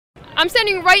I'm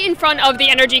standing right in front of the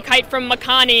energy kite from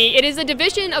Makani. It is a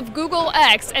division of Google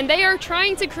X, and they are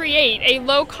trying to create a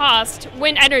low-cost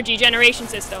wind energy generation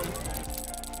system.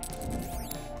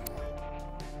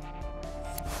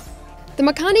 The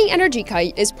Makani energy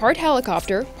kite is part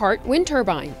helicopter, part wind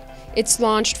turbine. It's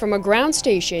launched from a ground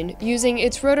station using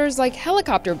its rotors like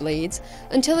helicopter blades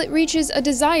until it reaches a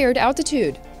desired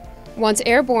altitude. Once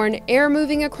airborne, air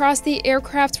moving across the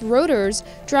aircraft's rotors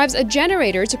drives a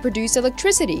generator to produce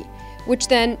electricity, which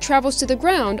then travels to the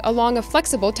ground along a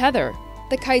flexible tether.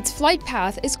 The kite's flight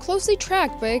path is closely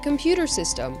tracked by a computer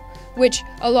system, which,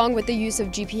 along with the use of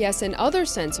GPS and other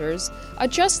sensors,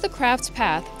 adjusts the craft's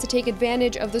path to take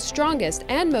advantage of the strongest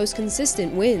and most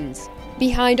consistent winds.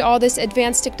 Behind all this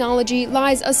advanced technology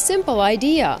lies a simple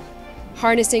idea: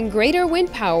 harnessing greater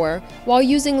wind power while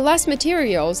using less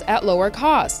materials at lower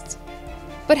costs.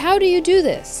 But how do you do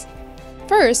this?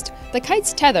 First, the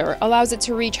kite's tether allows it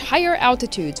to reach higher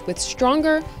altitudes with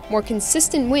stronger, more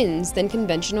consistent winds than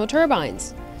conventional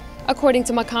turbines. According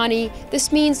to Makani,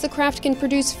 this means the craft can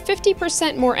produce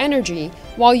 50% more energy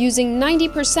while using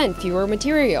 90% fewer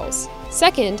materials.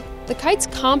 Second, the kite's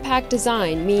compact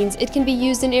design means it can be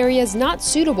used in areas not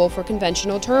suitable for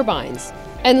conventional turbines.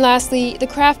 And lastly, the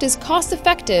craft is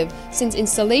cost-effective since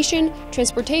installation,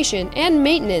 transportation, and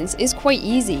maintenance is quite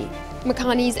easy.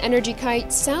 Makani's energy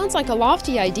kite sounds like a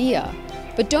lofty idea,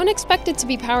 but don't expect it to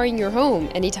be powering your home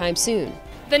anytime soon.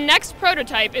 The next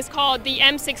prototype is called the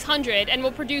M600 and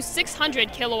will produce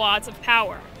 600 kilowatts of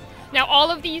power. Now,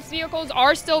 all of these vehicles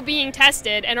are still being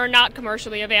tested and are not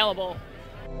commercially available.